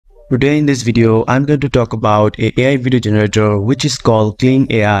Today in this video, I'm going to talk about a AI video generator which is called Kling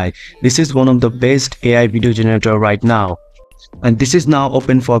Ai. This is one of the best AI video generator right now. And this is now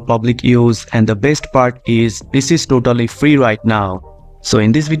open for public use, and the best part is this is totally free right now. So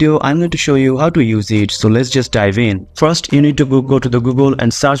in this video, I'm going to show you how to use it. So let's just dive in. First, you need to go to the Google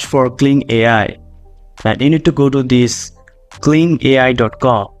and search for Kling Ai. And you need to go to this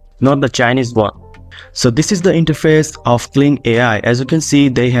klingai.com, not the Chinese one. So this is the interface of Kling Ai. As you can see,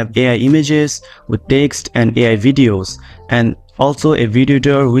 they have AI images with text and AI videos, and also a video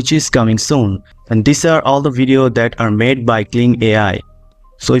editor which is coming soon. And these are all the videos that are made by Kling Ai.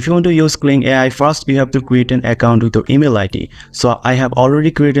 So if you want to use Kling Ai, first you have to create an account with your email ID. So I have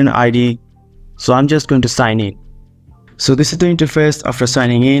already created an ID, so I'm just going to sign in. So this is the interface after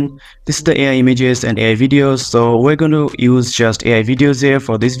signing in. This is the AI images and AI videos. So we're going to use just AI videos here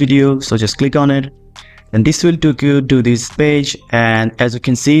for this video. So just click on it. And this will take you to this page, and as you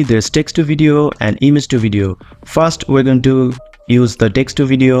can see, there's text to video and image to video. First, we're going to use the text to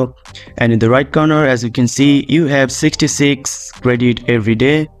video, and in the right corner, as you can see, you have 66 credit every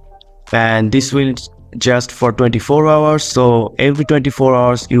day, and this will just for 24 hours. So every 24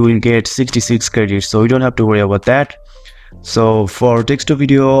 hours you will get 66 credits, so you don't have to worry about that. So for text to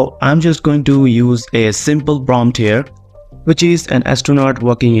video, I'm just going to use a simple prompt here, which is an astronaut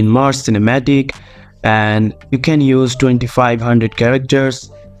walking in Mars cinematic, and you can use 2500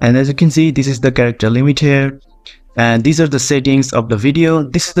 characters. And as you can see, this is the character limit here, and these are the settings of the video.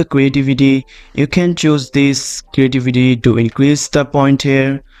 This is the creativity. You can choose this creativity to increase the point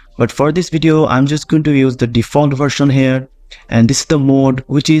here, but for this video I'm just going to use the default version here. And this is the mode,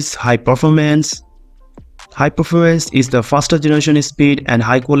 which is high performance. High performance is the faster generation speed, and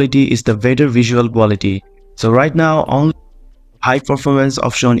high quality is the better visual quality. So right now only high performance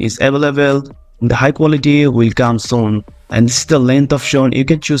option is available. The high quality will come soon. And this is the length option. You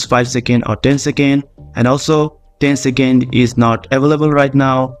can choose 5 seconds or 10 seconds, and also 10 seconds is not available right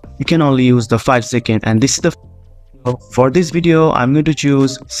now. You can only use the 5 seconds. And this is the for this video I'm going to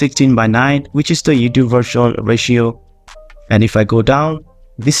choose 16:9, which is the YouTube version ratio. And if I go down,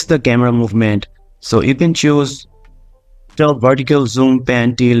 this is the camera movement. So you can choose the vertical zoom,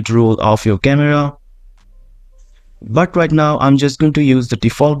 pan, tilt rule of your camera. But right now I'm just going to use the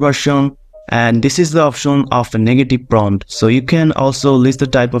default version. And this is the option of a negative prompt. So you can also list the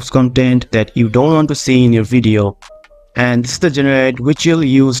type of content that you don't want to see in your video. And this is the generate, which will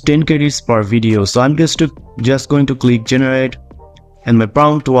use 10 credits per video. So I'm just going to click generate. And my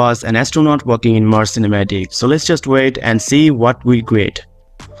prompt was an astronaut walking in Mars cinematic. So let's just wait and see what we create.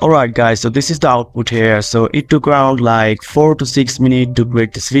 Alright guys, so this is the output here. So it took around like 4 to 6 minutes to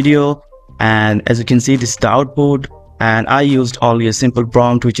create this video. And as you can see, this is the output. And I used only a simple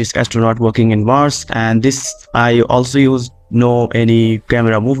prompt, which is astronaut walking in Mars. And this I also used no any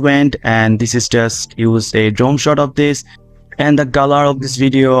camera movement, and this is just use a drone shot of this. And the color of this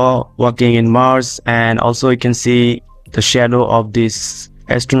video walking in Mars, and also you can see the shadow of this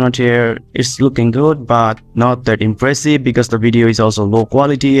astronaut here. It's looking good, but not that impressive because the video is also low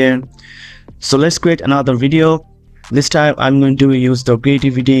quality here. So let's create another video. This time I'm going to use the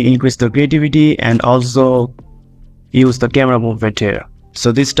creativity, increase the creativity, and also use the camera movement here.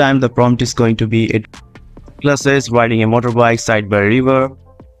 So this time the prompt is going to be it classes riding a motorbike side by a river.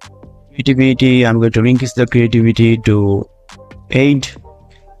 Creativity, I'm going to increase the creativity to 8,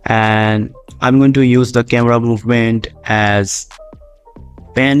 and I'm going to use the camera movement as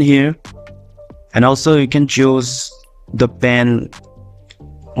pen here. And also you can choose the pen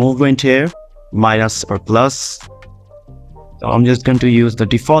movement here, minus or plus. So I'm just going to use the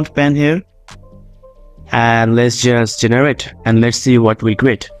default pen here. And let's just generate, and let's see what we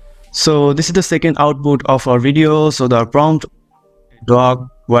create. So this is the second output of our video. So the prompt, dog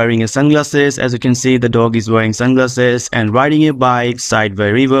wearing a sunglasses. As you can see, the dog is wearing sunglasses and riding a bike side by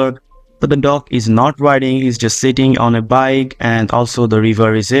river. But the dog is not riding, he's just sitting on a bike, and also the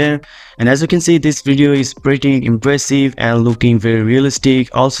river is here. And as you can see, this video is pretty impressive and looking very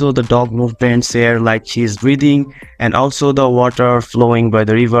realistic. Also the dog movements here, like she's breathing, and also the water flowing by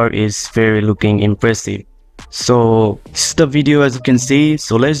the river is very looking impressive. So this is the video as you can see.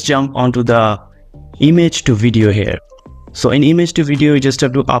 So let's jump onto the image to video here. So in image to video, you just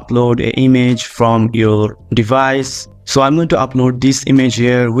have to upload an image from your device. So I'm going to upload this image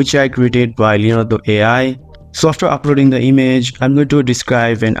here, which I created by Leonardo AI. So after uploading the image, I'm going to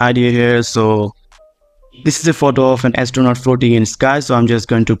describe an idea here. So this is a photo of an astronaut floating in sky. So I'm just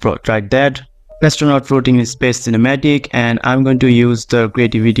going to try that. Astronaut floating in space cinematic, and I'm going to use the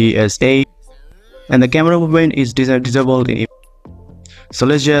creativity as 8. And the camera movement is disabled. So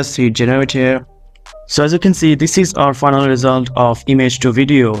let's just hit generate here. So as you can see, this is our final result of image to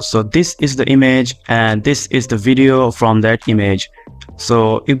video. So this is the image and this is the video from that image.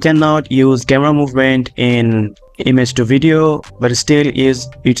 So you cannot use camera movement in image to video, but still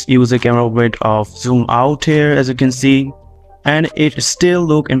it's use a camera movement of zoom out here, as you can see, and it still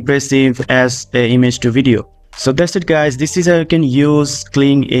look impressive as a image to video. So that's it guys, this is how you can use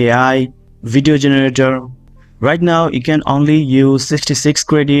Kling AI video generator. Right now you can only use 66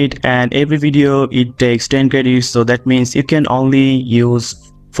 credit and every video it takes 10 credits, so that means you can only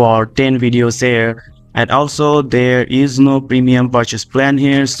use for 10 videos here. And also there is no premium purchase plan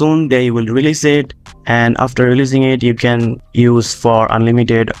here. Soon they will release it, and after releasing it you can use for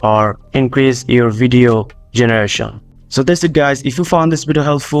unlimited or increase your video generation. So that's it guys, if you found this video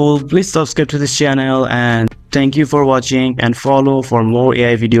helpful, please subscribe to this channel, and thank you for watching and follow for more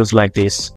AI videos like this.